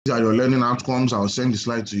These are your learning outcomes. I'll send the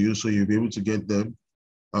slide to you so you'll be able to get them.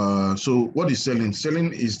 So what is selling?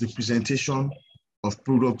 Selling is the presentation of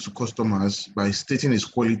products to customers by stating its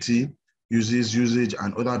quality, usage,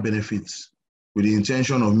 and other benefits with the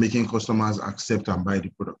intention of making customers accept and buy the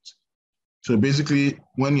product. So basically,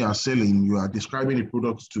 when you are selling, you are describing the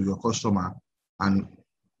product to your customer and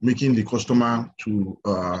making the customer to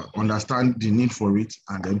understand the need for it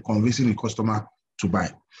and then convincing the customer to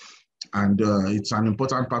buy. And it's an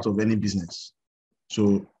important part of any business.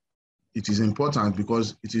 So it is important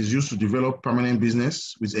because it is used to develop permanent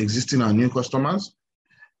business with existing and new customers.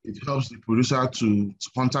 It helps the producer to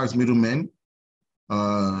contact middlemen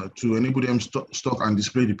to enable them stock and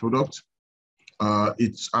display the product.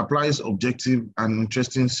 It applies objective and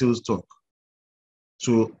interesting sales talk.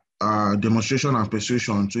 So demonstration and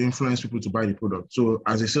persuasion to influence people to buy the product. So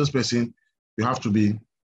as a salesperson, you have to be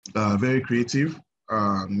very creative.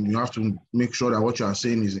 You have to make sure that what you are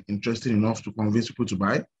saying is interesting enough to convince people to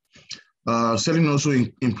buy. Selling also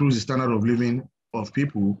improves the standard of living of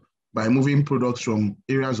people by moving products from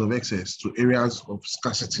areas of excess to areas of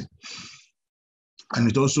scarcity. And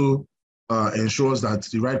it also ensures that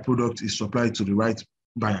the right product is supplied to the right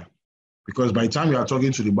buyer. Because by the time you are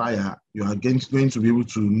talking to the buyer, you are going to be able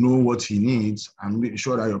to know what he needs and make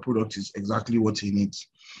sure that your product is exactly what he needs.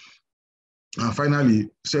 And finally,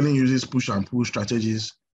 selling uses push and pull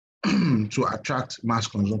strategies to attract mass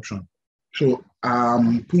consumption. So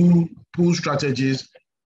pull strategies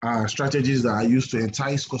are strategies that are used to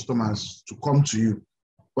entice customers to come to you,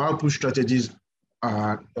 while push strategies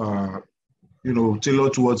are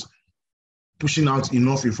tailored towards pushing out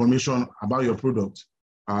enough information about your product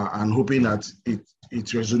and hoping that it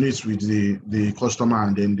resonates with the customer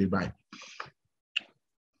and then they buy.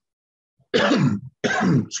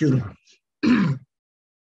 Excuse me.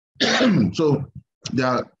 So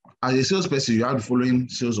as a salesperson, you have the following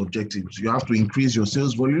sales objectives. You have to increase your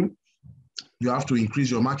sales volume. You have to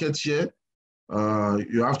increase your market share.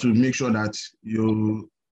 You have to make sure that you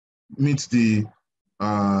meet the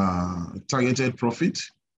targeted profit.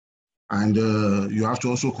 And you have to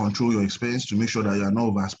also control your expense to make sure that you are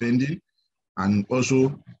not overspending. And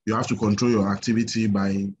also, you have to control your activity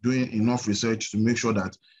by doing enough research to make sure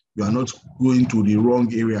that you are not going to the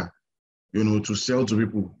wrong area, to sell to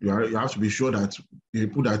people. You have to be sure that the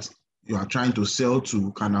people that you are trying to sell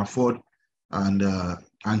to can afford and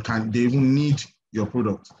they even need your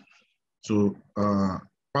product. So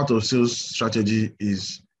part of sales strategy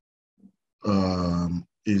is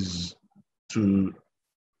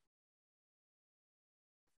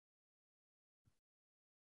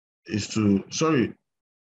sorry,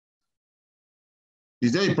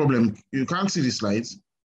 is there a problem? You can't see the slides?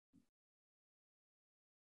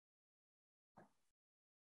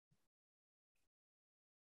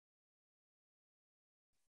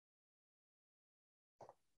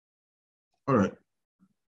 All right.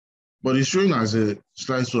 But it's showing as a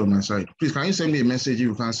slideshow on my side. Please, can you send me a message if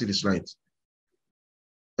you can't see the slides?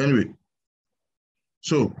 Anyway,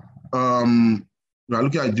 so we are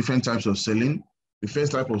looking at different types of selling. The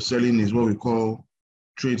first type of selling is what we call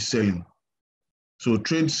trade selling. So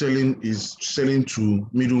trade selling is selling to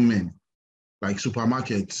middlemen, like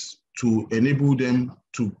supermarkets, to enable them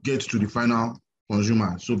to get to the final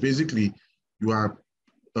consumer. So basically, you are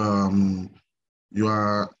going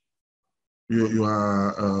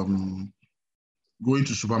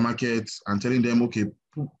to supermarkets and telling them, okay,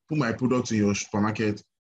 put my products in your supermarket,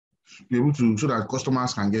 be able to, so that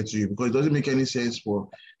customers can get to you, because it doesn't make any sense for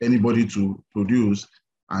anybody to produce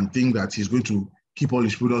and think that he's going to keep all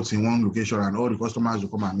his products in one location and all the customers will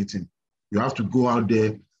come and meet him. You have to go out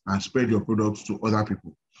there and spread your products to other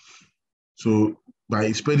people. So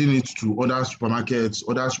by spreading it to other supermarkets,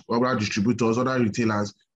 other distributors, other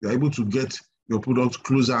retailers, you're able to get your products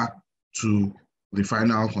closer to the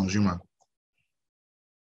final consumer.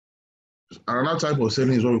 Another type of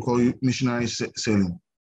selling is what we call missionary selling.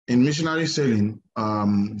 In missionary selling,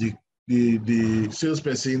 the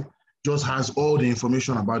salesperson just has all the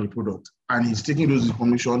information about the product, and he's taking those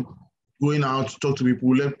information, going out to talk to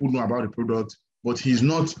people, let people know about the product, but he's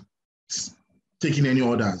not taking any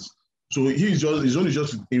orders. So he's only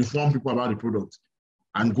just to inform people about the product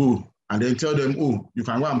and go and then tell them, oh, you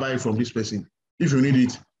can go and buy it from this person. If you need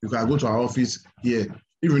it, you can go to our office here.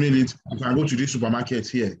 If you need it, you can go to this supermarket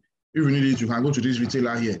here. If you need it, you can go to this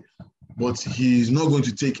retailer here. But he's not going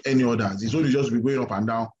to take any orders. He's only just be going up and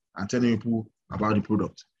down and telling people about the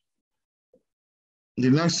product. The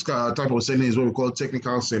next type of selling is what we call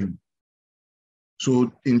technical selling.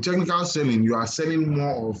 So in technical selling, you are selling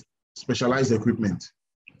more of specialized equipment.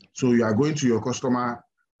 So you are going to your customer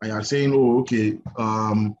and you are saying, oh, okay,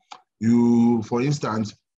 for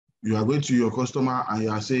instance, you are going to your customer and you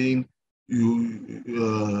are saying you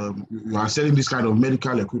are selling this kind of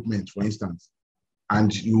medical equipment, for instance,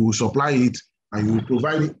 and you supply it and you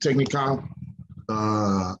provide technical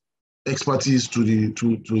expertise to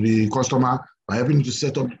the customer by helping to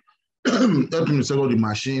set up helping to set up the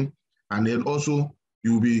machine, and then also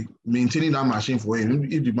you'll be maintaining that machine for him.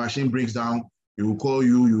 If the machine breaks down, he will call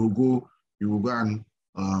you, you will go and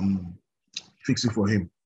fix it for him.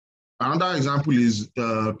 Another example is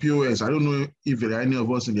POS. I don't know if there are any of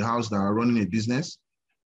us in the house that are running a business.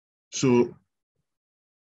 So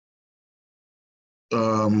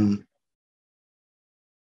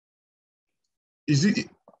is it,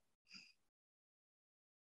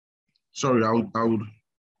 sorry, I would,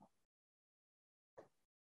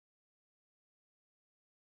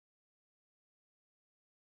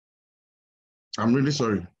 I'm really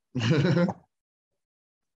sorry.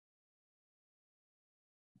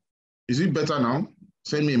 Is it better now?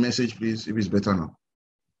 Send me a message, please, if it's better now.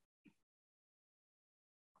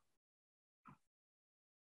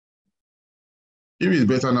 If it's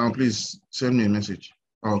better now, please send me a message.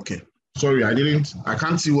 Okay. Sorry, I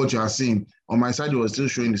can't see what you are seeing. On my side, it was still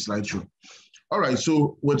showing the slideshow. All right,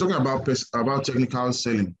 so we're talking about technical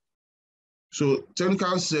selling. So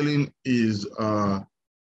technical selling is,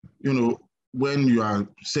 when you are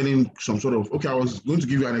selling some sort of, okay, I was going to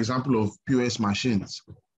give you an example of POS machines,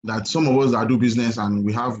 that some of us that do business and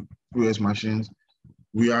we have POS machines,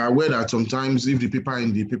 we are aware that sometimes if the paper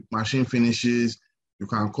in the machine finishes, you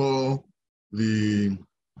can call the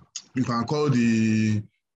company,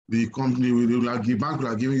 like the bank will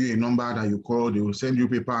have given you a number that you call, they will send you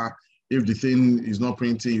paper. If the thing is not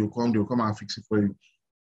printing, they'll come and fix it for you.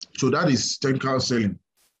 So that is technical selling.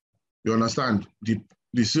 You understand? The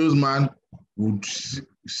salesman would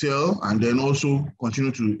sell and then also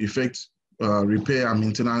continue to effect repair and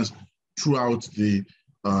maintenance throughout the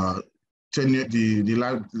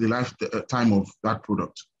lifetime of that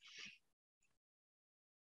product.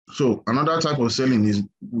 So another type of selling is,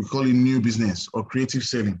 we call it new business or creative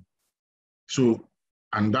selling. So,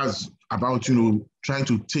 and that's about, trying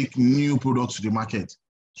to take new products to the market.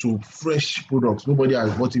 So fresh products, nobody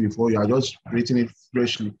has bought it before, you are just creating it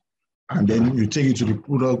freshly. And then you take it to the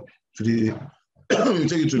product, you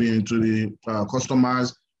take it to the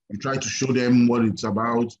customers, you try to show them what it's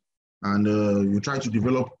about, and you try to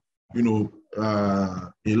develop,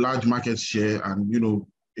 a large market share and,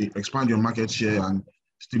 expand your market share and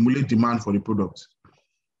stimulate demand for the product.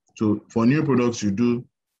 So for new products, you do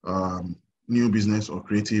new business or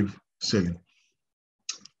creative selling.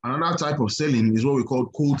 Another type of selling is what we call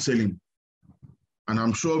cold selling. And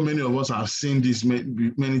I'm sure many of us have seen this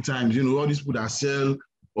many times. All these people that sell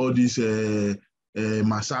all this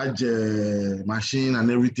massage machine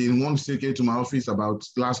and everything. One still came to my office about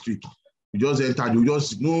last week. You just entered,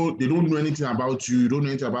 they don't know anything about you, you don't know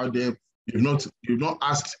anything about them. You've not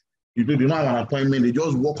asked, you don't have an appointment. They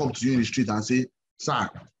just walk up to you in the street and say, "Sir,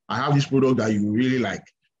 I have this product that you really like.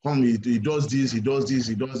 Come, he does this, he does this,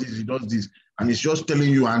 he does this, he does this." And it's just telling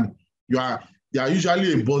you, and they are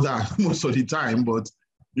usually a bother most of the time, but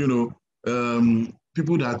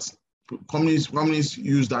people that companies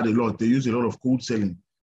use that a lot. They use a lot of cold selling,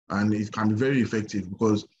 and it can be very effective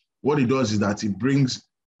because what it does is that it brings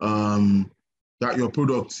that your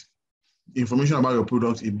product, information about your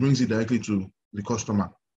product, it brings it directly to the customer.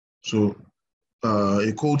 So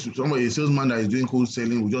a salesman that is doing cold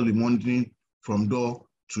selling will just be monitoring from door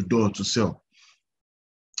to sell.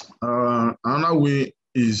 Another way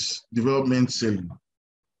is development selling.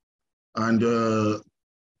 And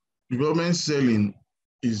development selling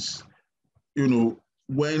is,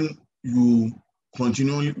 when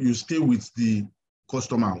you stay with the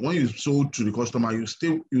customer. When you sold to the customer, you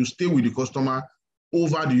stay with the customer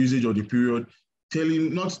over the usage of the period,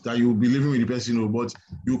 telling, not that you will be living with the person, but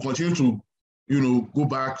you continue to, go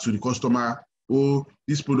back to the customer. "Oh,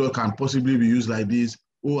 this product can possibly be used like this.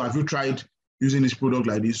 Oh, have you tried using this product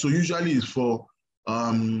like this?" So usually it's for,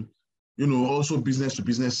 also business to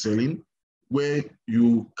business selling, where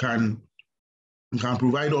you can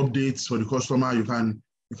provide updates for the customer. You can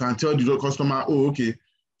tell the customer, "Oh, okay,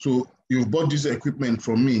 so you've bought this equipment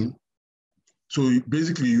from me." So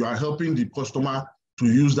basically you are helping the customer to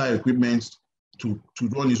use that equipment to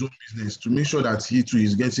run his own business, to make sure that he too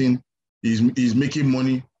is making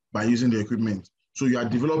money by using the equipment. So you are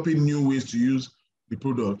developing new ways to use the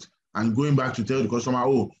product and going back to tell the customer,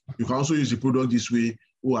 "Oh, you can also use the product this way.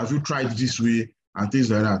 Oh, have you tried this way?" and things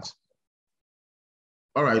like that.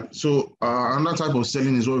 All right, so another type of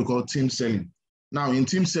selling is what we call team selling. Now in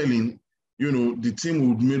team selling, the team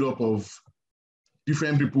would be made up of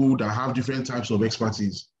different people that have different types of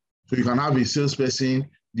expertise. So you can have a salesperson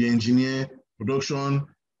the engineer, production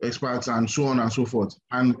experts, and so on and so forth.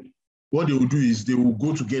 And what they will do is they will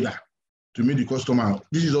go together to meet the customer.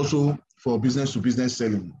 This is also for business to business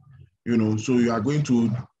selling. So you are going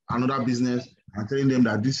to another business and telling them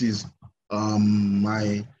that this is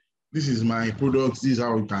my product, this is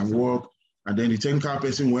how it can work. And then the technical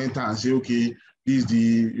person will enter and say, okay, this is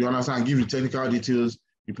you understand, give the technical details.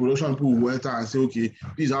 The production people will enter and say, okay,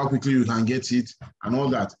 this is how quickly you can get it and all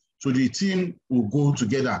that. So the team will go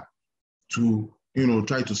together to,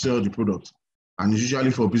 try to sell the product. And it's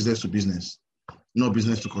usually for business to business, not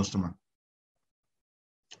business to customer.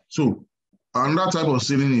 So another type of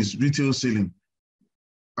selling is retail selling.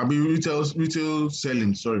 Retail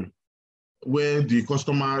selling, sorry, where the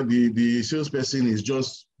customer, the salesperson is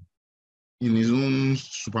just in his own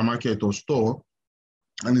supermarket or store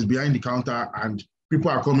and is behind the counter, and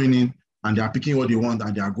people are coming in and they are picking what they want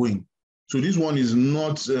and they are going. So this one is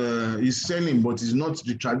not, is selling, but it's not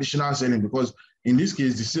the traditional selling, because in this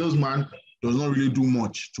case, the salesman does not really do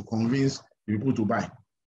much to convince people to buy.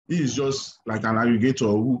 He is just like an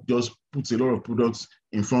aggregator who just puts a lot of products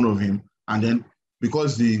in front of him. And then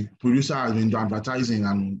because the producer has been advertising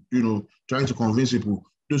and, trying to convince people,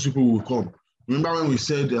 those people will come. Remember when we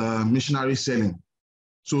said missionary selling?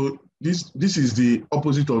 So this is the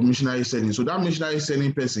opposite of missionary selling. So that missionary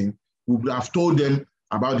selling person would have told them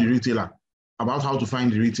about the retailer, about how to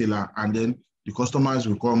find the retailer, and then the customers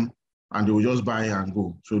will come and they will just buy and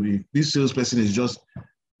go. So this salesperson is just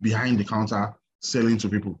behind the counter selling to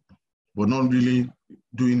people, but not really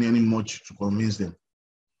doing any much to convince them.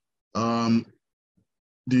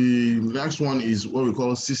 The next one is what we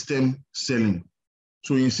call system selling.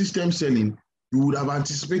 So in system selling, you would have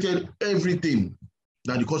anticipated everything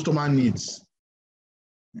that the customer needs.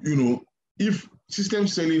 If system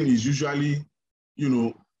selling is usually,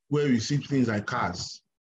 where you see things like cars,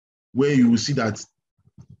 where you will see that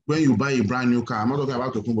when you buy a brand new car, I'm not talking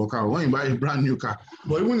about Tokunbo car, when you buy a brand new car,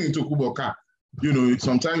 but even in Tokunbo car,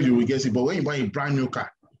 sometimes you will get it, but when you buy a brand new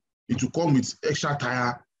car, it will come with extra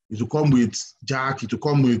tire, it will come with jack, it will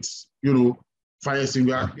come with, fire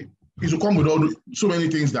extinguisher, it will come with so many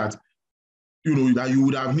things that, that you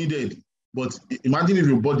would have needed. But imagine if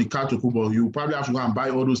you bought the car Tokunbo, you probably have to go and buy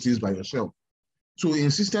all those things by yourself. So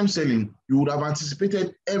in system selling, you would have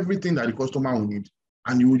anticipated everything that the customer will need,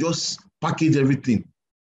 and you will just package everything.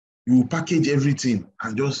 You will package everything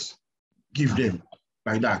and just give them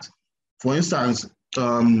like that. For instance,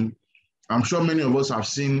 I'm sure many of us have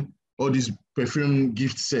seen all these perfume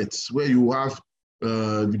gift sets where you have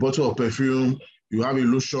the bottle of perfume, you have a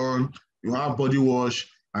lotion, you have body wash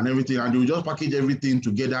and everything, and you just package everything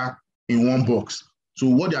together in one box. So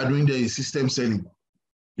what they are doing there is system selling.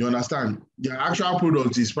 You understand? Their actual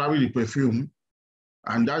product is probably the perfume,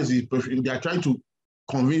 and that is the perfume. They are trying to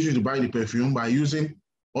convince you to buy the perfume by using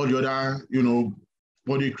all the other,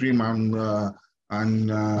 body cream and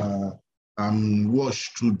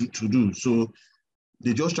wash to do. So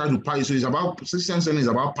they just try to package. So it's about system selling is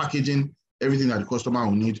about packaging everything that the customer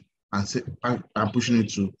will need and pushing it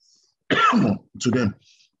to them.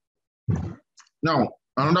 Now,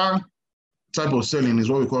 another type of selling is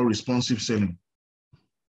what we call responsive selling.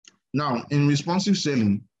 Now, in responsive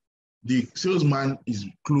selling, the salesman is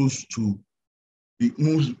tries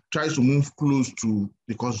to move close to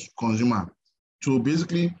the consumer. So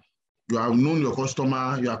basically, you have known your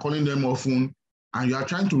customer, you are calling them often, and you are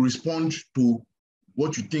trying to respond to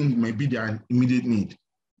what you think may be their immediate need.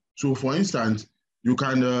 So for instance, you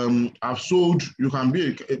can you can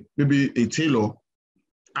be maybe a tailor,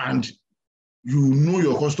 and you know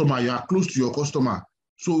your customer, you are close to your customer.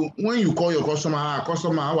 So when you call your customer,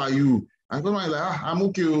 customer, how are you? And customer is like, I'm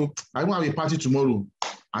okay, I don't have a party tomorrow.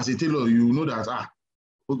 As a tailor, you know that,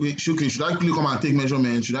 okay, should I quickly come and take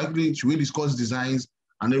measurements? Should we discuss designs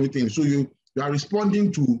and everything? So you are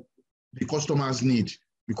responding to the customer's need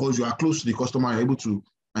because you are close to the customer, you're able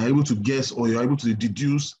to guess, or you're able to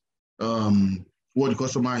deduce what the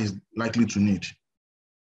customer is likely to need.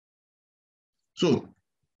 So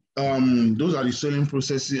those are the selling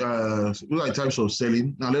processes, those are the types of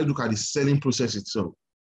selling. Now let's look at the selling process itself.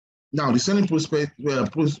 Now the selling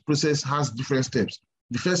process has different steps.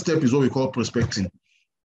 The first step is what we call prospecting.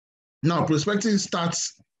 Now prospecting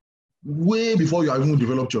starts way before you have even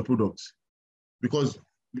developed your product, because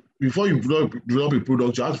before you develop a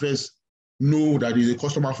product, you have to first know that there is a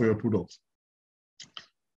customer for your product.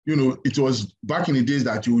 It was back in the days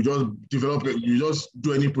that you just develop it, you just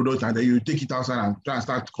do any product and then you take it outside and try and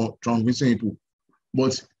start convincing people.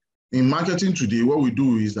 But in marketing today, what we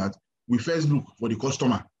do is that we first look for the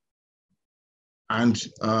customer and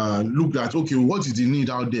look at, okay, what is the need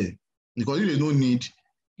out there? Because if there's no need,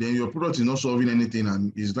 then your product is not solving anything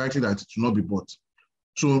and it's likely that it will not be bought.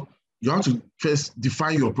 So you have to first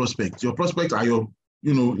define your prospects. Your prospects are your,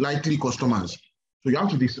 likely customers. So you have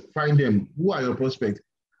to define them. Who are your prospects?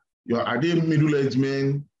 Are they middle-aged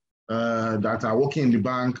men that are working in the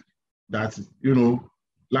bank that,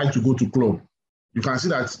 like to go to club? You can see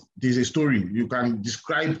that there's a story. You can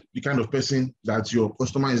describe the kind of person that your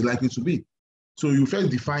customer is likely to be. So you first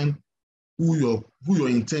define who your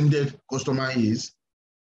intended customer is.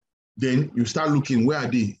 Then you start looking, where are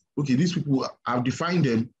they? Okay, these people, I've defined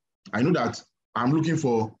them. I know that I'm looking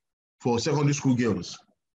for secondary school girls.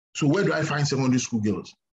 So where do I find secondary school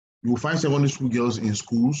girls? You will find secondary school girls in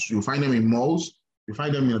schools. You'll find them in malls. You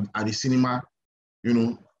find them at the cinema.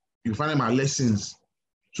 You find them at lessons.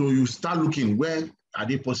 So you start looking, where are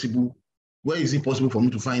they possible? Where is it possible for me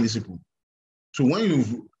to find these people? So when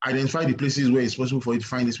you've identified the places where it's possible for you to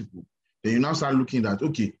find these people, then you now start looking at,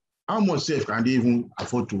 okay, how much safe can they even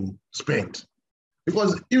afford to spend?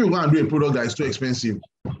 Because if you're going to do a product that is too expensive,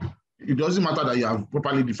 it doesn't matter that you have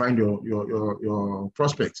properly defined your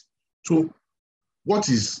prospect. So what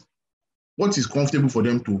is comfortable for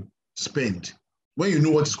them to spend? When you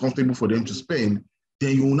know what is comfortable for them to spend,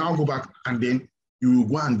 then you will now go back and then you will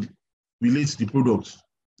go and relate the product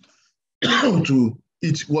to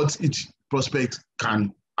what each prospect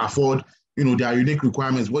can afford, their unique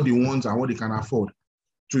requirements, what they want and what they can afford.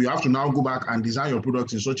 So you have to now go back and design your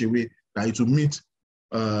product in such a way that it will meet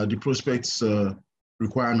the prospect's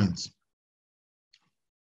requirements.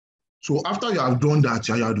 So after you have done that,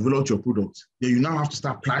 you have developed your product, then you now have to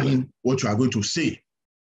start planning what you are going to say,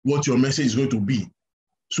 what your message is going to be.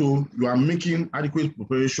 So you are making adequate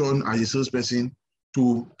preparation as a salesperson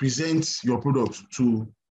to present your product to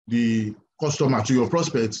the customer, to your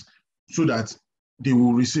prospects, so that they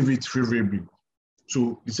will receive it favorably.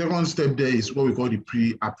 So the second step there is what we call the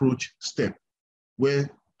pre-approach step, where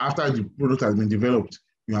after the product has been developed,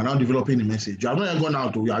 you are now developing the message. You have not yet gone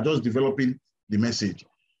out, you are just developing the message.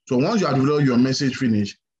 So once you have developed your message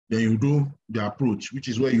finish, then you do the approach, which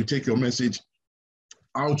is where you take your message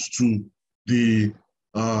out to the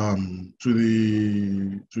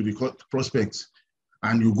prospects,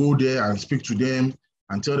 and you go there and speak to them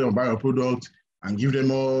and tell them about your product and give them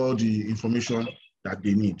all the information that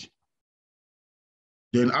they need.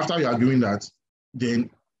 Then after you are doing that, then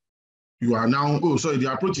you are now, the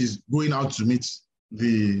approach is going out to meet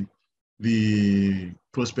the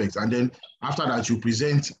prospects. And then after that, you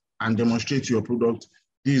present and demonstrate your product.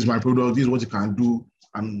 This is my product, this is what you can do,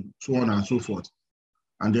 and so on and so forth.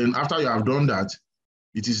 And then after you have done that,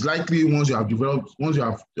 it is likely once you have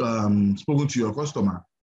spoken to your customer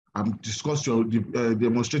and discussed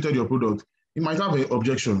demonstrated your product, you might have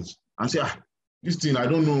objections and say, this thing, I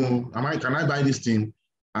don't know, can I buy this thing?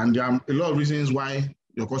 And there are a lot of reasons why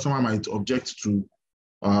your customer might object to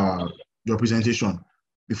your presentation.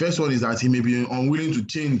 The first one is that he may be unwilling to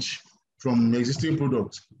change from existing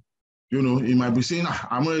products. He might be saying,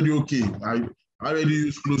 I'm already okay. I already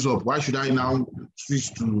use Close-Up. Why should I now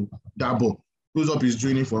switch to Dabo? Close-Up is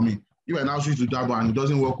doing it for me. If I now switch to Dabo and it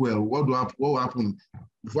doesn't work well, what will happen?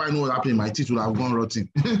 Before I know what happened, my teeth will have gone rotten.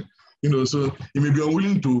 So he may be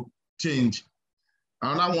unwilling to change.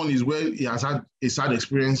 Another one is where he has had a sad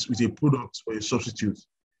experience with a product or a substitute.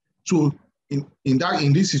 So in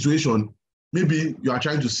this situation, maybe you are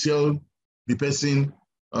trying to sell the person,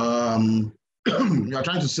 a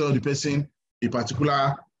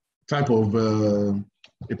particular type of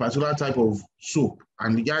soap,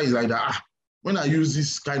 and the guy is like that. When I use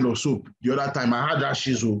this kind of soap the other time, I had that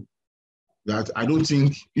shizzle that I don't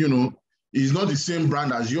think it's not the same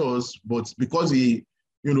brand as yours, but because he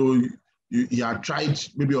had tried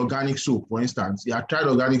maybe organic soap, for instance, he had tried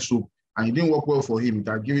organic soap and it didn't work well for him. It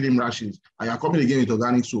had given him rashes. And you're coming again with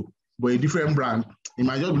organic soap, but a different brand. He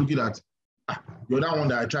might just be looking at the other one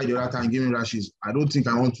that I tried the other time gave me rashes. I don't think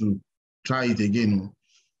I want to try it again.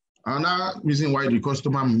 Another reason why the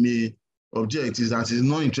customer may object is that he's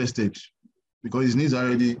not interested because his needs are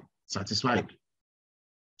already satisfied.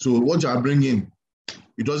 So what you are bringing,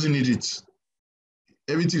 he doesn't need it.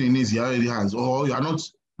 Everything he needs, he already has, or you are not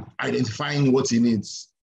identifying what he needs.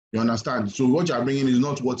 You understand? So what you are bringing is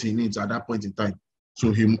not what he needs at that point in time.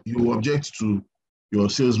 So he will object to your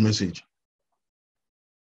sales message.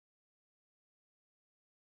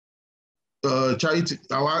 Charity,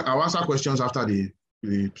 I'll answer questions after the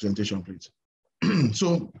presentation, please.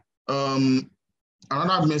 So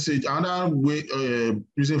another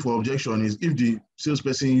reason for objection is if the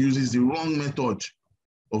salesperson uses the wrong method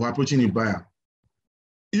of approaching a buyer.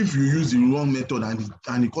 If you use the wrong method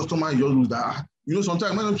and the customer just lose that,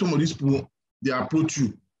 sometimes when some of these people, they approach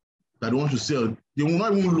you that they want to sell, they will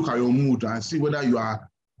not even look at your mood and see whether you are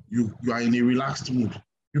you are in a relaxed mood.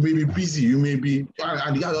 You may be busy, you may be,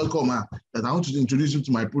 and the guy will come that I want to introduce you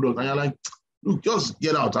to my product, and you're like, look, just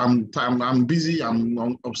get out. I'm busy.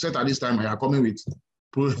 I'm upset at this time. And you're coming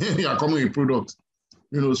with product.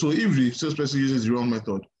 So if the salesperson uses the wrong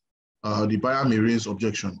method, the buyer may raise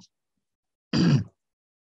objections.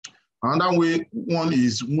 Another one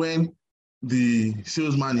is when the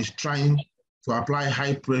salesman is trying to apply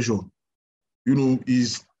high pressure.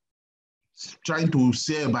 Is trying to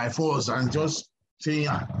sell by force and just saying,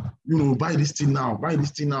 buy this thing now, And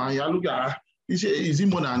you look at, is it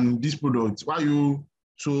more than this product? Why are you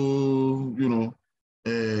so,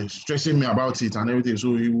 stressing me about it and everything?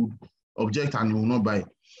 So he would object and he will not buy.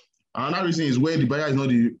 Another reason is where the buyer is not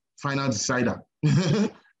the final decider.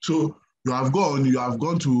 So you have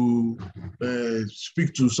gone to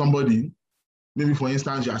speak to somebody. Maybe, for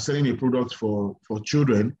instance, you are selling a product for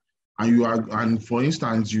children, and for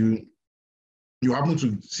instance, you happen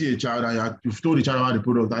to see a child and you've told the child about the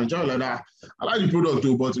product, and the child like that, I like the product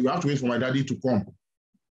too, but you have to wait for my daddy to come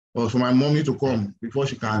or for my mommy to come before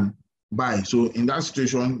she can buy. So in that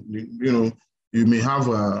situation, you may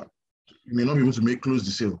not be able to close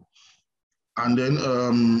the sale. And then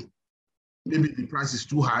maybe the price is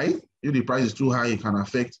too high. If the price is too high, it can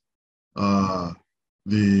affect whether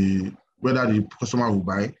the customer will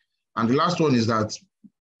buy. And the last one is that,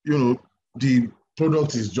 the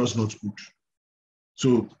product is just not good.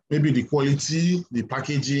 So maybe the quality, the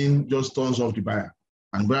packaging just turns off the buyer.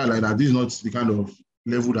 And buyer like that, this is not the kind of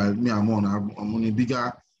level that I'm on. I'm on a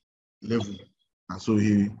bigger level. And so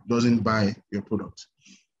he doesn't buy your product.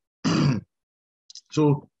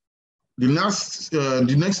 So the next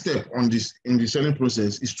step in the selling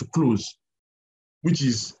process is to close, which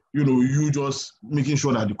is, you just making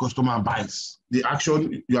sure that the customer buys. The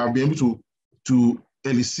action, you have been able to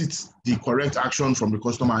elicit the correct action from the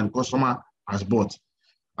customer, and the customer has bought.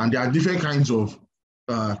 And there are different kinds of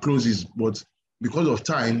closes, but because of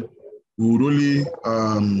time, we would only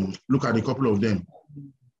look at a couple of them.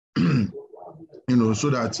 So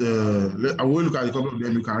that I will look at a couple of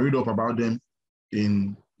them. You can read up about them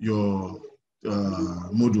in your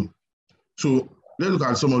module. So let's look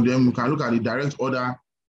at some of them. You can look at the direct order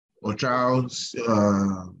or trial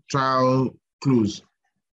close,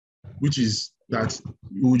 which is that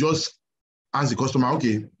you will just ask the customer,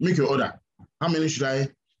 okay, make your order. How many should I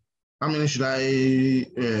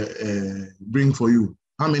bring for you?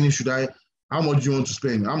 How much do you want to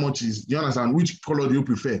spend? Do you understand? Which color do you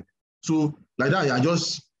prefer? So like that, you are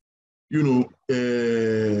just, giving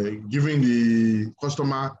the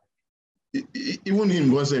customer, even him,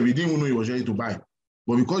 because he didn't even know he was ready to buy.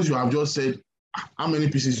 But because you have just said, how many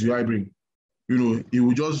pieces do I bring? He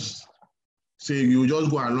will just say, you will just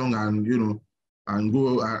go along and, and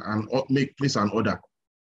go and place an order.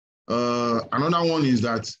 Another one is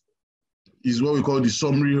what we call the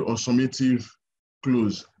summary or summative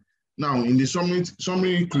close. Now, in the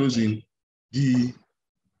summary closing,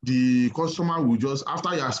 the customer will just,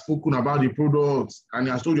 after he has spoken about the product and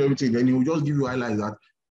he has told you everything, then he will just give you highlights that,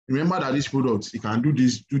 remember that this product, he can do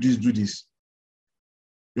this, do this, do this.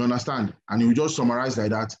 You understand? And he will just summarize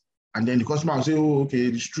like that. And then the customer will say, oh, okay,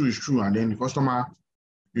 it's true. And then the customer,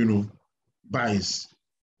 buys.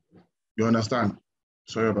 You understand?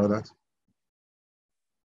 Sorry about that.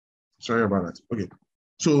 Okay.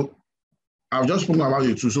 So I've just spoken about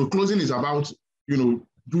it too. So closing is about,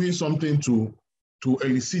 doing something to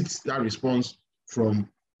elicit that response from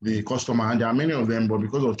the customer. And there are many of them, but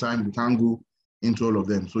because of time, we can't go into all of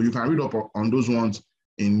them. So you can read up on those ones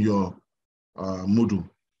in your module.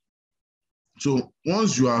 So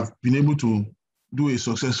once you have been able to do a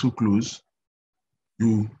successful close,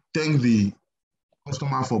 you thank the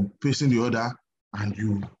customer for placing the order and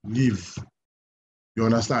you leave. You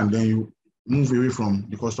understand? Then you move away from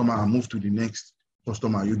the customer and move to the next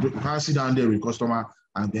customer. You can't sit down there with the customer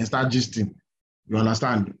and then start gisting. You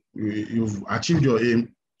understand? You've achieved your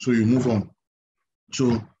aim, so you move on.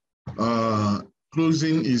 So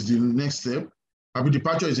closing is the next step.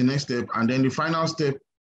 Departure is the next step. And then the final step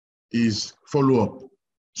is follow-up.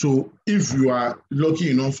 So if you are lucky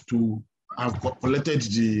enough to have collected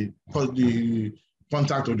the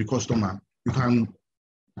contact of the customer, you can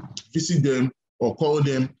visit them or call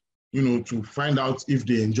them, to find out if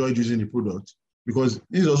they enjoyed using the product. Because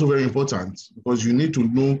this is also very important, because you need to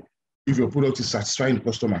know if your product is satisfying the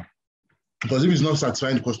customer. Because if it's not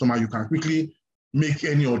satisfying the customer, you can quickly make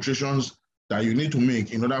any alterations that you need to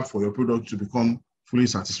make in order for your product to become fully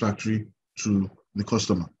satisfactory to the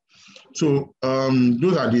customer. So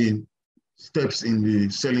those are the steps in the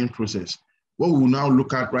selling process. What we will now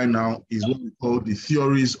look at right now is what we call the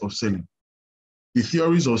theories of selling. The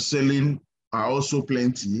theories of selling are also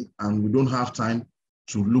plenty, and we don't have time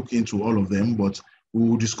to look into all of them, but we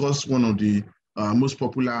will discuss one of the most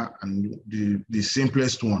popular and the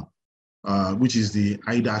simplest one, which is the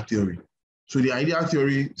IDA theory. So the IDA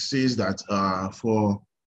theory says that for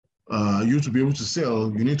you to be able to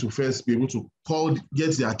sell, you need to first be able to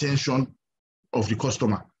get the attention of the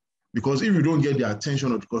customer. Because if you don't get the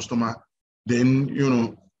attention of the customer, then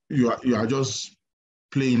you are just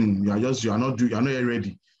playing. You are not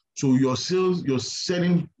ready. So your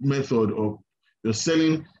selling method or your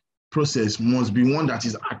selling process must be one that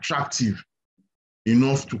is attractive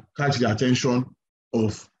enough to catch the attention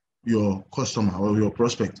of your customer or your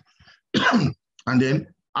prospect. And then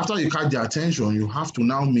after you catch the attention, you have to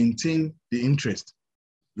now maintain the interest.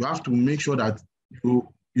 You have to make sure that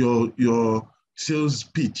your sales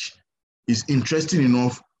pitch is interesting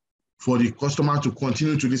enough for the customer to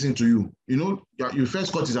continue to listen to you. You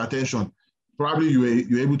first caught his attention. Probably you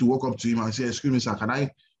were able to walk up to him and say, "Excuse me, sir, can I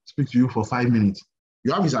speak to you for 5 minutes?"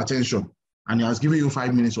 You have his attention, and he has given you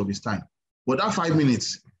 5 minutes of his time. But that 5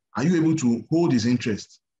 minutes, are you able to hold his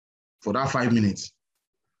interest for that 5 minutes?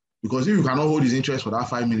 Because if you cannot hold his interest for that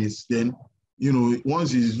 5 minutes, then,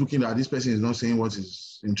 once he's looking at this person is not saying what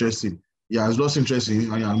is interesting, he has lost interest in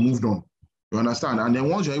you and he has moved on. You understand? And then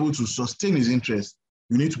once you're able to sustain his interest,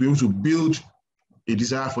 you need to be able to build a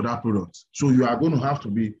desire for that product. So you are going to have to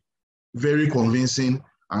be very convincing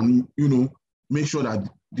and, make sure that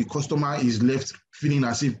the customer is left feeling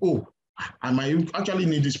as if, oh, I might actually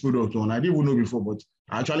need this product, or I didn't even know before, but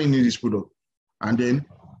I actually need this product. And then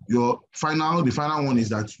the final one is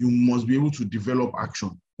that you must be able to develop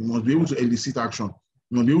action. You must be able to elicit action.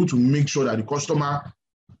 You must be able to make sure that the customer,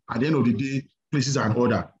 at the end of the day, places an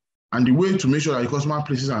order. And the way to make sure that the customer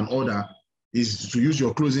places an order is to use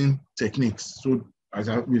your closing techniques. So as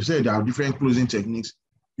we've said, there are different closing techniques.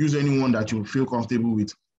 Use any one that you feel comfortable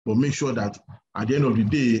with, but make sure that at the end of the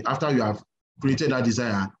day, after you have created that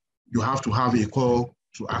desire, you have to have a call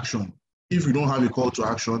to action. If you don't have a call to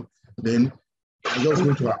action, then you are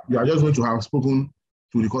just going to have spoken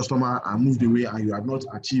to the customer and moved away, and you have not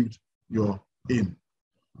achieved your aim.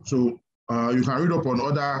 So you can read up on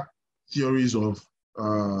other theories of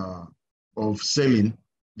selling.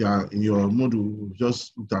 They are in your module. We'll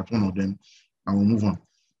just look at one of them and we'll move on.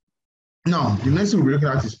 Now, the next thing we'll be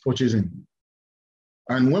looking at is purchasing.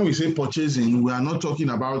 And when we say purchasing, we are not talking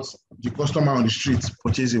about the customer on the street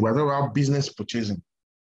purchasing. We're talking about business purchasing.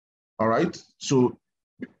 All right? So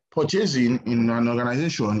purchasing in an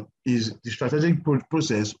organization is the strategic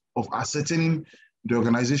process of ascertaining the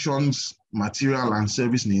organization's material and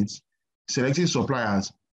service needs, selecting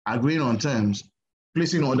suppliers, agreeing on terms,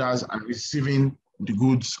 placing orders, and receiving the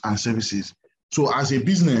goods and services. So as a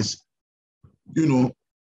business,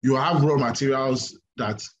 you have raw materials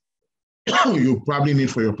that you probably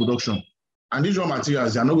need for your production. And these raw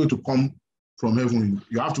materials, they are not going to come from heaven.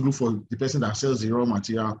 You have to look for the person that sells the raw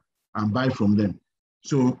material and buy from them.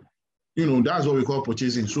 So, that's what we call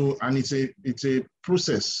purchasing. So, and it's a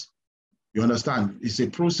process. You understand? It's a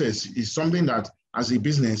process. It's something that as a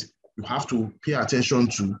business, you have to pay attention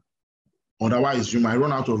to. Otherwise, you might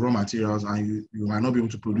run out of raw materials and you might not be able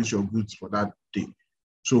to produce your goods for that day.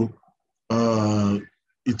 So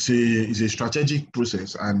it's a strategic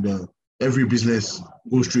process, and every business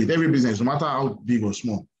goes through it. Every business, no matter how big or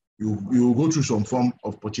small, you will go through some form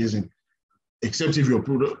of purchasing, except if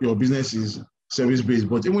your business is service-based.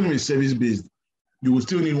 But even if it's service-based, you will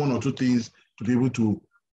still need one or two things to be able to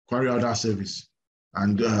carry out that service.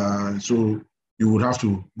 And so you would have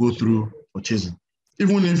to go through purchasing.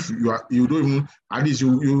 Even if you don't even, at least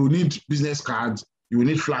you need business cards, you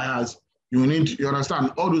need flyers, you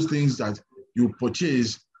understand, all those things that you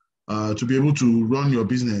purchase to be able to run your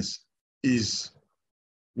business is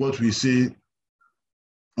what we say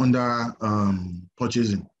under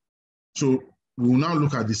purchasing. So we will now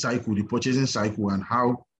look at the cycle, the purchasing cycle, and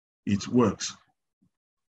how it works.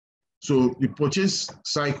 So the purchasing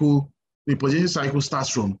cycle starts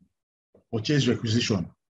from purchase requisition,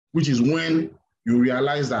 which is when you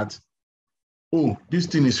realize that, oh, this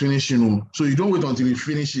thing is finishing. So you don't wait until it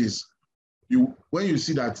finishes. When you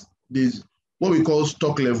see that there's what we call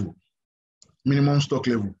stock level, minimum stock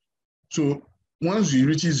level. So once you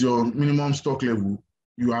reaches your minimum stock level,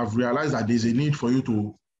 you have realized that there's a need for you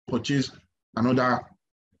to purchase another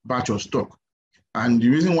batch of stock. And the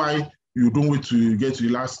reason why you don't wait to get to the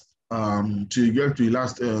last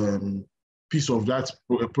piece of that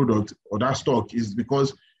product or that stock is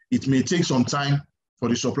because it may take some time for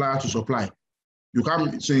the supplier to supply.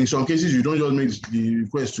 So in some cases, you don't just make the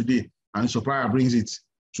request today and the supplier brings it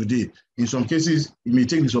today. In some cases, it may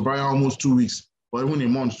take the supplier almost 2 weeks or even a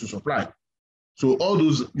month to supply. So all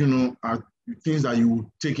those, are things that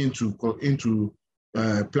you take into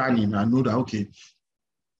planning and know that, okay,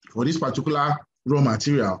 for this particular raw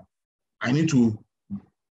material, I need to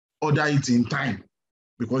order it in time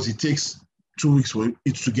because it takes 2 weeks for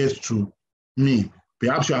it to get to me.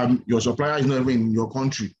 Perhaps your supplier is not even in your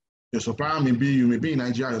country. Your supplier you may be in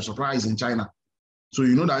Nigeria, your supplier is in China. So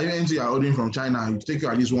you know that even if you are ordering from China, it will take you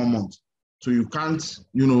at least 1 month. So you can't,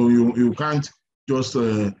 you can't just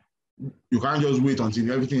wait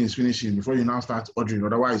until everything is finishing before you now start ordering.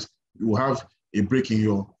 Otherwise, you will have a break in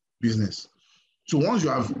your business. So once you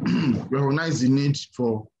have recognized the need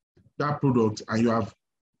for that product and you have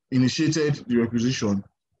initiated the requisition,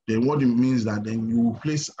 then what it means that then you will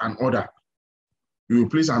place an order. You will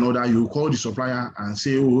place an order, you will call the supplier and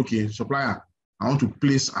say, oh, okay, supplier, I want to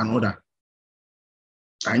place an order.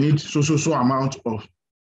 I need so amount of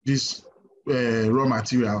this raw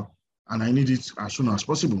material, and I need it as soon as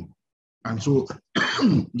possible. And so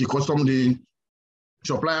the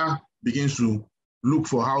supplier begins to look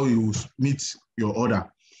for how he will meet your order.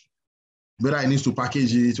 Whether he needs to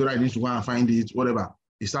package it, whether he needs to go and find it, whatever.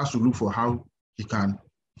 He starts to look for how he can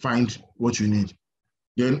find what you need.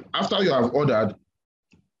 Then after you have ordered,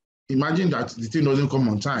 imagine that the thing doesn't come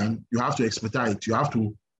on time, you have to expedite. You have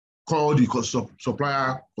to call the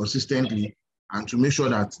supplier consistently and to make sure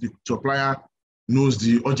that the supplier knows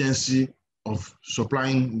the urgency of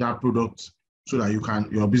supplying that product so that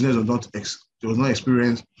your business does not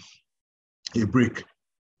experience a break.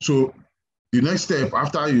 So the next step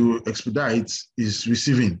after you expedite is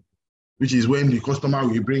receiving, which is when the customer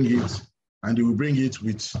will bring it, and they will bring it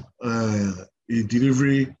with a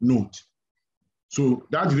delivery note. So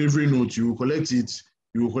that delivery note, you will collect it,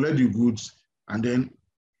 you will collect the goods, and then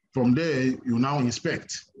from there, you now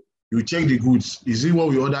inspect. You check the goods. Is it what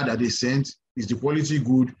we ordered that they sent? Is the quality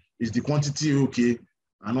good? Is the quantity okay?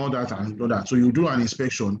 And all that and all that. So you do an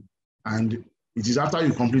inspection, and it is after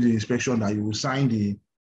you complete the inspection that you will sign the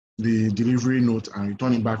delivery note and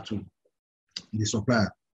return it back to the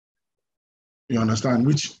supplier. You understand?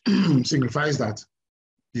 Which signifies that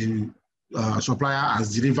the supplier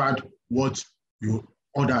has delivered what you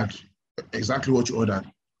ordered, exactly what you ordered.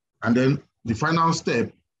 And then the final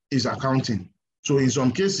step is accounting. So in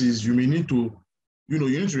some cases, you may need to, you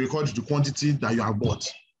need to record the quantity that you have bought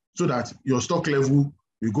so that your stock level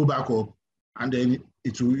will go back up, and then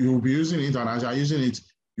you will be using it, and as you are using it,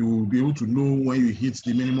 you will be able to know when you hit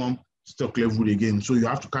the minimum stock level again. So you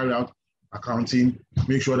have to carry out accounting,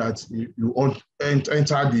 make sure that you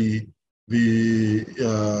enter the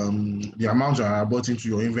amount that are bought into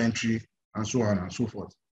your inventory and so on and so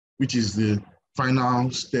forth, which is the final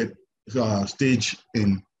stage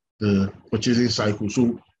in the purchasing cycle.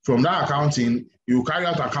 So from that accounting, you carry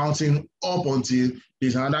out accounting up until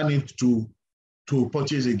there's another need to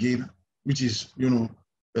purchase again, which is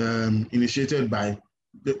initiated by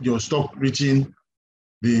your stock reaching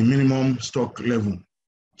the minimum stock level.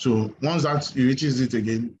 So once that it reaches it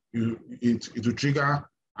again, it will trigger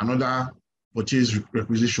another purchase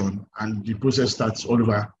requisition, and the process starts all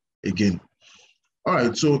over again. All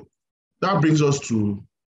right, so that brings us to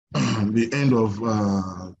the end of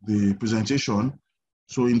the presentation.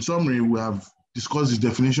 So in summary, we have discussed the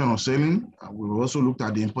definition of selling. We've also looked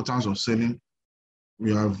at the importance of selling.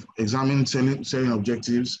 We have examined selling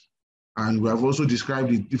objectives, and we have also described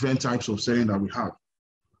the different types of selling that we have.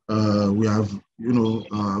 We have,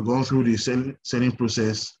 gone through the selling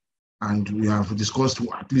process, and we have discussed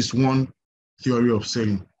at least one theory of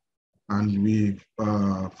selling. And we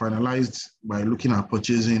finalized by looking at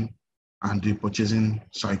purchasing and the purchasing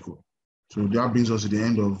cycle. So that brings us to the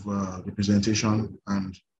end of the presentation,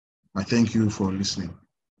 and I thank you for listening.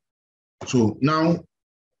 So now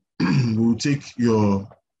we'll take your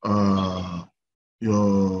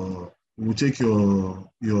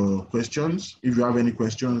questions. If you have any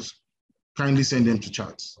questions, kindly send them to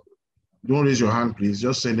chat. Don't raise your hand, please.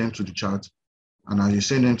 Just send them to the chat, and as you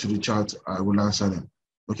send them to the chat, I will answer them.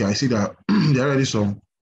 Okay, I see that there are already some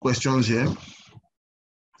questions here.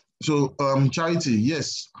 So, Charity,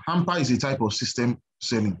 yes, hamper is a type of system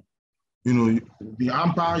selling. The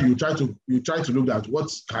hamper, you try to look at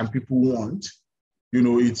what can people want.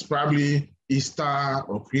 It's probably Easter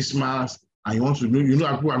or Christmas, and you want to know,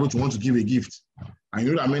 that people are going to want to give a gift, and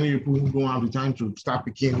you know that many people don't have the time to start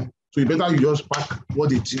picking. So you better just pack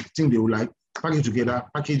what they think they would like, pack it together,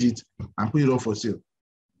 package it, and put it up for sale.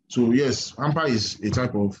 So yes, hamper is a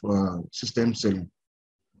type of system selling.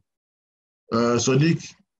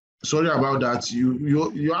 Sadiq, sorry about that.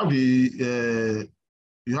 You have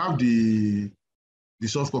the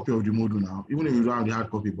soft copy of the module now, even if you don't have the hard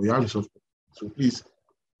copy, but you have the soft copy. So please,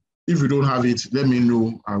 if you don't have it, let me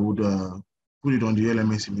know. I would put it on the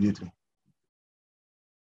LMS immediately.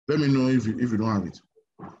 Let me know if you don't have it.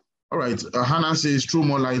 All right, Hannah says, throw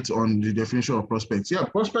more light on the definition of prospect. Yeah,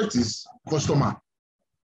 prospect is customer.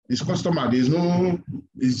 It's customer. There's no,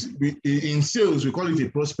 in sales, we call it a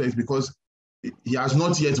prospect because he has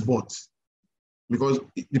not yet bought. Because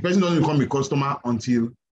the person doesn't become a customer until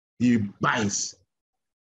he buys.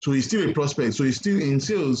 So he's still a prospect. So he's still in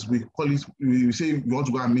sales. We call it, we say you want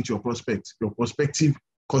to go and meet your prospect, your prospective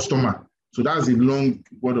customer. So that's the long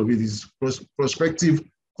word of it, is prospective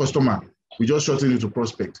customer. We just shorten it to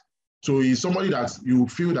prospect. So he's somebody that you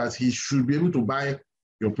feel that he should be able to buy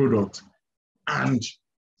your product, and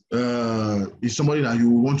he's somebody that you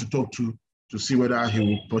want to talk to see whether he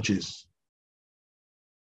will purchase.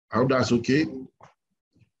 I hope that's okay.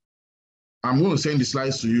 I'm going to send the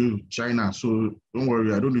slides to you, China, so don't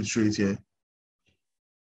worry, I don't need to show it here.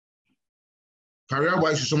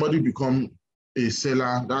 Career-wise, should somebody become a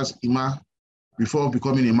seller, that's IMA, before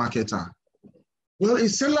becoming a marketer? Well, a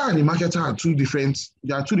seller and a marketer are two different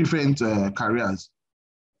careers.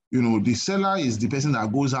 You know, the seller is the person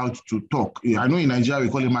that goes out to talk. I know in Nigeria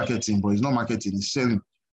we call it marketing, but it's not marketing, it's selling.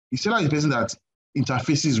 The seller is the person that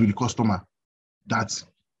interfaces with the customer, that,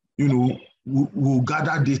 you know, will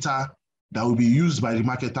gather data that will be used by the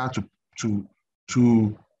marketer to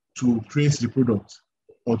create the product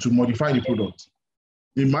or to modify the product.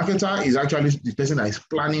 The marketer is actually the person that is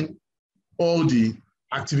planning all the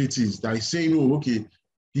activities, that is saying, oh, okay,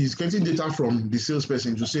 he's getting data from the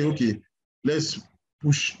salesperson to say, okay, let's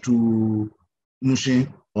push to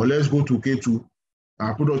Mushin, or let's go to K2.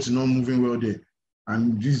 Our product is not moving well there,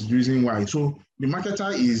 and this is the reason why. So the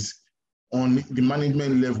marketer is on the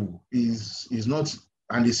management level, is not,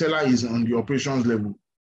 and the seller is on the operations level.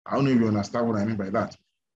 I don't know if you understand what I mean by that.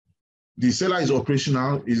 The seller is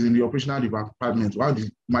operational, is in the operational department, while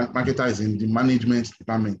the marketer is in the management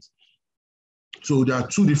department. So there are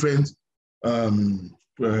two different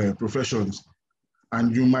professions,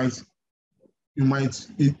 and you might,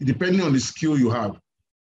 depending on the skill you have,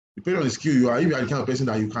 if you are the kind of person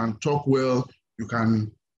that you can talk well, you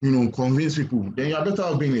can, you know, convince people, then you are better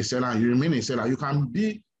off being a seller. You remain a seller. You can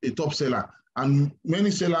be a top seller, and many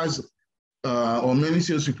sellers or many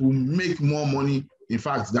salespeople make more money, in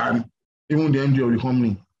fact, than even the MD of the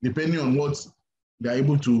company, depending on what they are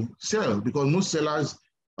able to sell. Because most sellers,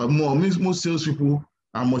 most salespeople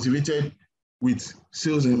are motivated with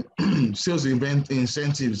sales event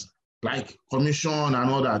incentives like commission and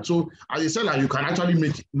all that. So as a seller, you can actually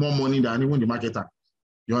make more money than even the marketer.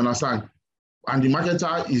 You understand? And the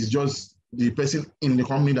marketer is just the person in the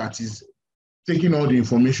company that is taking all the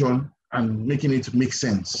information and making it make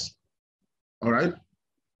sense. All right?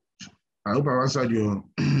 I hope I answered your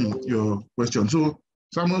question. So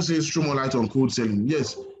someone says, throw more light on cold selling.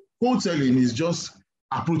 Yes, cold selling is just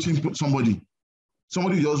approaching somebody.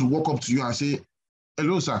 Somebody just walk up to you and say,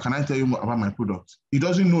 hello, sir, can I tell you about my product? He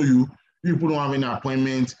doesn't know you. You people don't have any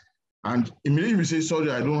appointment. And immediately you say,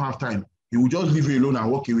 sorry, I don't have time, he will just leave you alone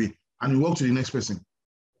and walk away. And you walk to the next person.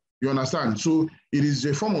 You understand? So it is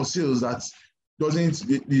a form of sales that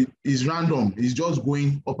is random. It's just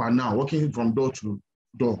going up and down, walking from door to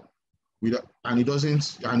door. And it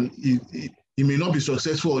doesn't, and he may not be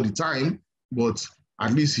successful all the time, but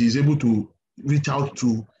at least he's able to reach out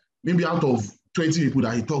to, maybe out of 20 people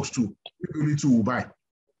that he talks to, only 2 will buy.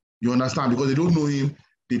 You understand? Because they don't know him,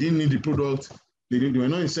 they didn't need the product, they were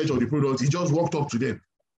not in search of the product, he just walked up to them.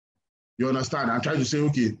 You understand? And tried to say,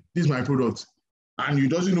 okay, this is my product. And he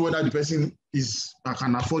doesn't know whether the person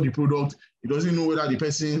can afford the product, he doesn't know whether the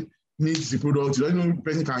person needs the product, he doesn't know if the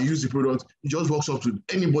person can use the product, he just walks up to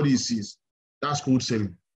anybody he sees. That's cold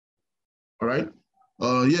selling. All right?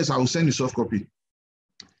 Yes, I will send the soft copy.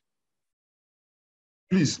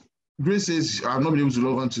 Please, Grace says, I've not been able to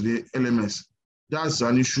log on to the LMS. That's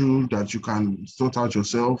an issue that you can sort out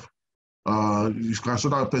yourself. You can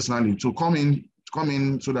sort out personally. So come in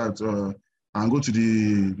so that and go to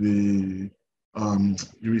the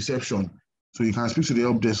reception. So you can speak to the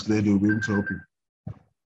help desk there, they'll be able to help you.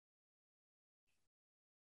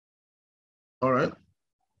 All right.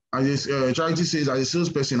 As Charity says, as a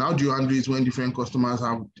salesperson, how do you handle it when different customers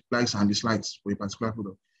have likes and dislikes for a particular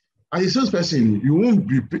product? As a salesperson, you won't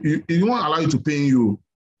allow you to pay you.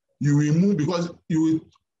 You will move, because if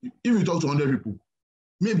you talk to 100 people,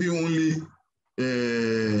 maybe only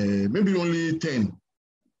 10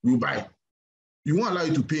 will buy. You won't allow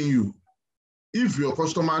you to pay you. If your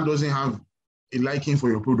customer doesn't have a liking for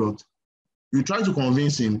your product, you try to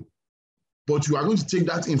convince him, but you are going to take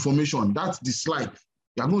that information, that dislike,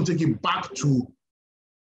 you are going to take it back to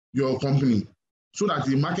your company so that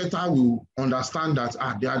the marketer will understand that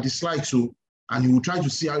there are dislikes, and he will try to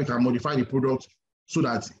see how he can modify the product so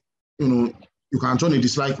that, you know, you can turn a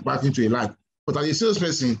dislike back into a like. But as a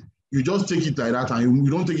salesperson, you just take it like that and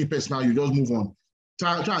you don't take it personal, you just move on.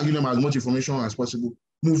 Try and give them as much information as possible,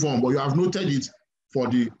 move on, but you have noted it for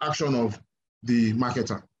the action of the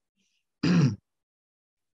marketer.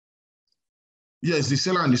 Yes, the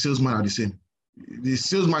seller and the salesman are the same. The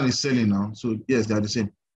salesman is selling now, so yes, they are the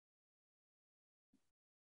same.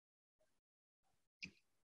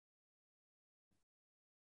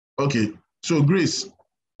 Okay, so Grace,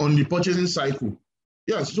 on the purchasing cycle.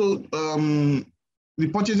 Yeah, so the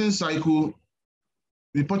purchasing cycle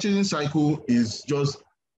is just,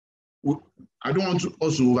 I don't want to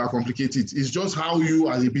also overcomplicate it. It's just how you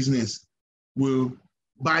as a business will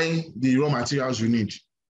buy the raw materials you need.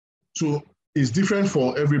 So it's different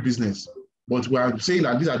for every business, but we are saying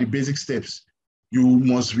that these are the basic steps. You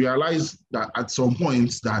must realize that at some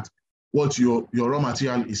point that what your raw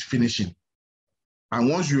material is finishing. And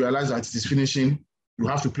once you realize that it is finishing, you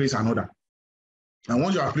have to place an order. And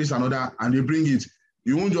once you have placed an order and they bring it,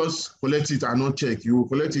 you won't just collect it and not check. You will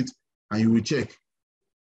collect it and you will check.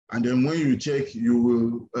 And then when you check, you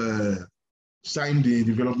will sign the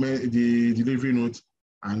delivery note,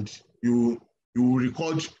 and you will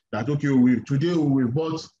record that, okay, today we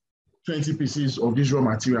bought 20 pieces of this raw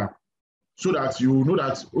material, so that you know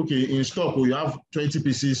that, okay, in stock, you have 20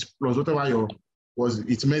 pieces plus whatever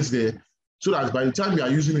it meant there, so that by the time you are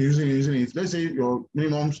using it, let's say your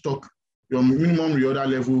minimum stock, your minimum reorder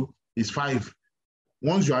level is 5.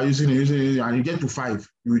 Once you are using it and you get to 5,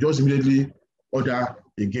 you will just immediately order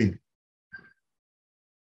again.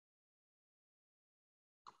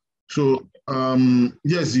 So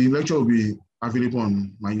yes, the lecture will be available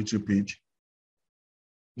on my YouTube page.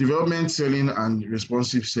 Development selling and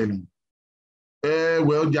responsive selling.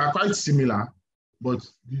 Well, they are quite similar, but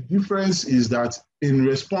the difference is that in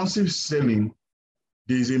responsive selling,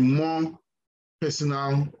 there is a more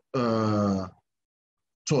personal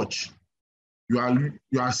touch. You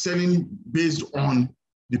are selling based on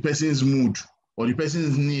the person's mood or the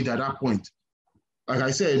person's need at that point. Like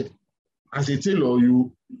I said, as a tailor,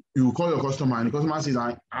 you call your customer and the customer says,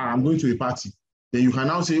 I'm going to a party. Then you can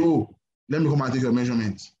now say, oh, let me come and take your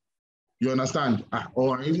measurements. You understand?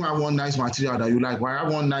 Or I even have one nice material that you like, or I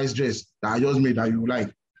have one nice dress that I just made that you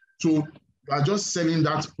like. So you are just selling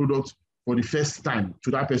that product for the first time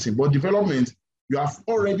to that person. But development, you have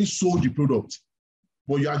already sold the product,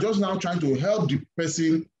 but you are just now trying to help the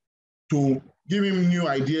person to give him new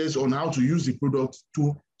ideas on how to use the product.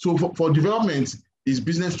 So for development, is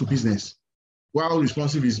business to business, while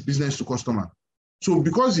responsive is business to customer. So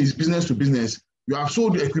because it's business to business, you have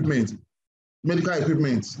sold equipment, medical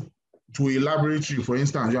equipment to a laboratory, for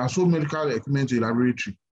instance. You have sold medical equipment to a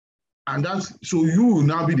laboratory. And so you will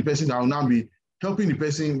now be the person that will now be helping the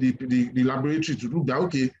person, the laboratory, to look that,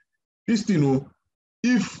 okay, this thing,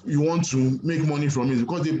 if you want to make money from it,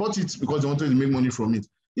 because they bought it because they wanted to make money from it.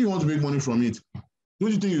 If you want to make money from it,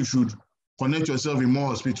 don't you think you should connect yourself in more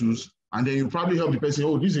hospitals? And then you probably help the person,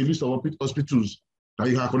 oh, this is a list of hospitals that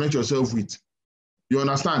you can connect yourself with. You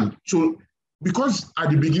understand? So because at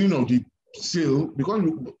the beginning of the sale, because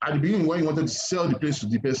at the beginning when you wanted to sell the place to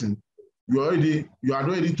the person, you had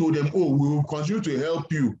already told them, oh, we will continue to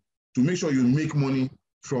help you to make sure you make money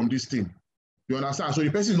from this thing. You understand? So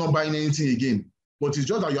the person is not buying anything again, but it's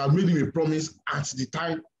just that you have made him a promise at the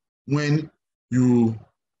time when you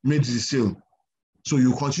made the sale. So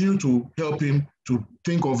you continue to help him to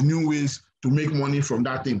think of new ways to make money from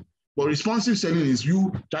that thing. But responsive selling is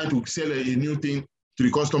you trying to sell a new thing to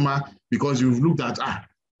the customer because you've looked at,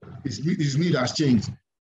 his need has changed.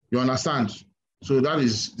 You understand? So that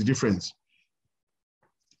is the difference.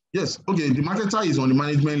 Yes, okay, the marketer is on the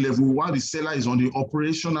management level while the seller is on the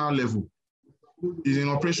operational level. Is in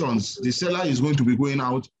operations. The seller is going to be going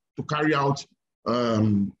out to carry out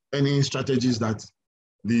any strategies that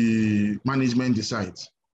the management decides.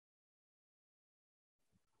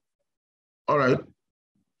 All right.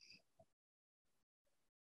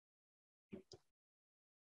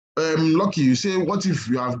 Lucky, you say, what if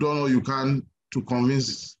you have done all you can to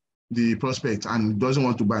convince the prospect and doesn't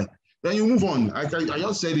want to buy? Then you move on. I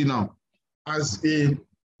just said it now. As a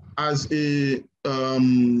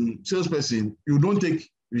salesperson, you don't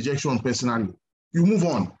take rejection personally. You move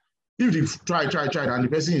on. If you try, and the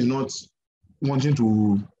person is not wanting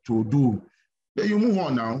to do, then you move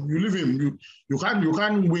on now. You leave him. You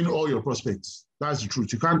can't win all your prospects. That's the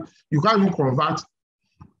truth. You can't even convert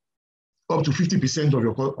up to 50%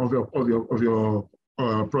 of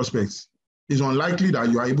your prospects. It's unlikely that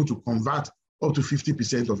you are able to convert up to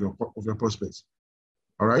 50% of your prospects.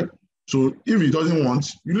 All right. So if he doesn't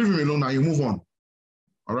want, you leave him alone and you move on.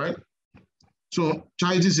 All right. So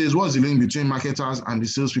Charity says, what's the link between marketers and the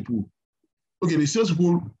salespeople? okay, the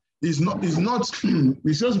salespeople is not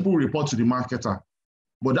the salespeople report to the marketer,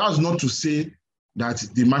 but that's not to say that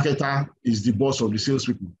the marketer is the boss of the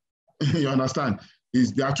salespeople. You understand?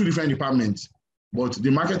 There are two different departments, but the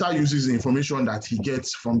marketer uses the information that he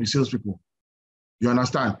gets from the salespeople. You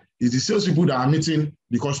understand? It's the salespeople that are meeting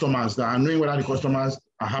the customers, that are knowing whether the customers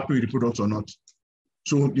are happy with the product or not.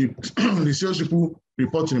 So the salespeople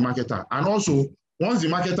report to the marketer. And also, once the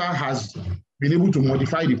marketer has been able to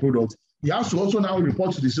modify the product, he has to also now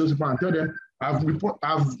report to the salespeople and tell them, I've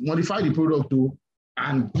modified the product too,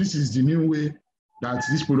 and this is the new way that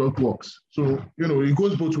this product works. So, it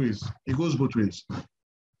goes both ways. It goes both ways.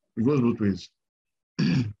 It goes both ways.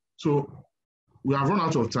 So we have run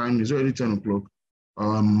out of time. It's already 10 o'clock.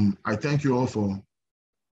 I thank you all for,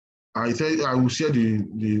 I will share the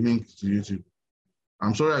link to YouTube.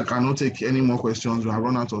 I'm sorry I cannot take any more questions. We have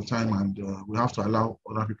run out of time and we have to allow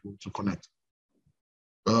other people to connect.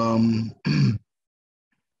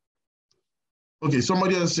 Okay,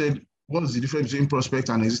 somebody else said, what is the difference between prospect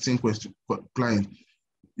and existing client?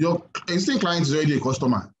 Your existing client is already a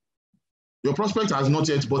customer. Your prospect has not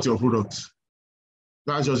yet bought your product.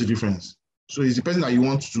 That's just the difference. So it's the person that you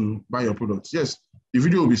want to buy your product. Yes, the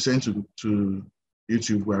video will be sent to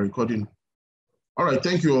YouTube. We're recording. All right,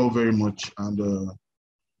 thank you all very much. And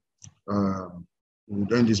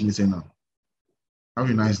we'll end this meeting now. Have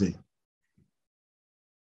a nice day.